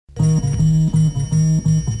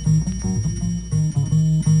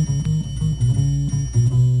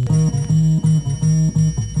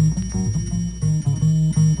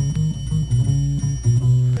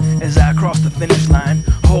finish line,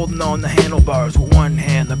 holding on the handlebars with one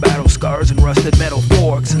hand. The battle scars and rusted metal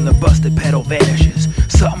forks, and the busted pedal vanishes.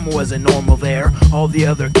 Something wasn't normal there. All the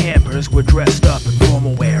other campers were dressed up in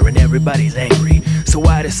formal wear, and everybody's angry. So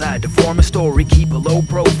I decide to form a story, keep a low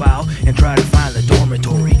profile, and try to find the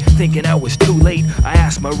dormitory. Thinking I was too late, I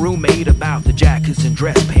asked my roommate about the jackets and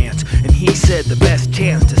dress pants, and he said the best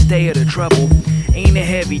chance to stay out of trouble ain't a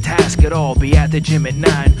heavy task at all. Be at the gym at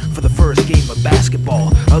 9 for the first game of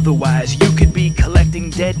basketball. Otherwise, you could be collecting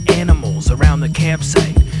dead animals around the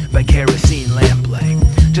campsite by kerosene lamplight.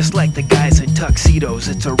 Just like the guys in tuxedos,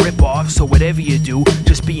 it's a rip-off, so whatever you do,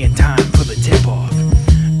 just be in time for the tip-off.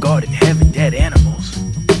 God in heaven, dead animals.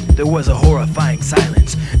 There was a horrifying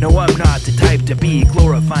silence. No, I'm not the type to be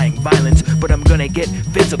glorifying violence, but I'm gonna get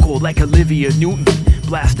physical like Olivia Newton,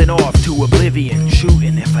 blasting off to oblivion,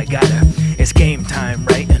 shooting if I gotta. It's game time,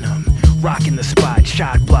 right? And I'm rocking the spot,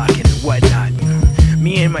 shot blocking and whatnot, you know.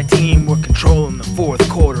 Me and my team were controlling the fourth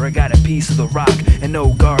quarter. I got a piece of the rock, and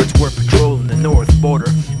no guards were patrolling the north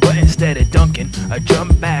border. But instead of dunking, I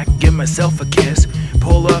jump back, give myself a kiss,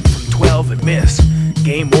 pull up from 12 and miss.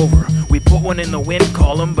 Game over. We put one in the win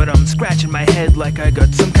column, but I'm scratching my head like I got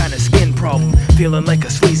some kind of skin problem. Feeling like a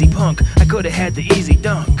sleazy punk. I could've had the easy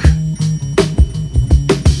dunk.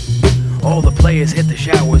 All the players hit the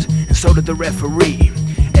showers, and so did the referee.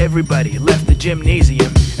 Everybody left the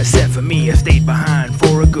gymnasium, except for me. I stayed behind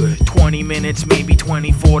for a good 20 minutes, maybe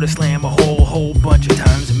 24, to slam a whole bunch of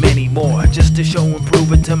times and many more, just to show and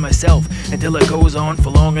prove it to myself, until it goes on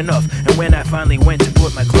for long enough. And when I finally went to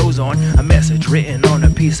put my clothes on, a message written on a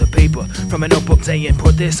piece of paper from a notebook saying,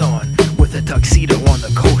 "Put this on," with a tuxedo on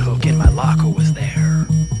the coat hook in my locker was there.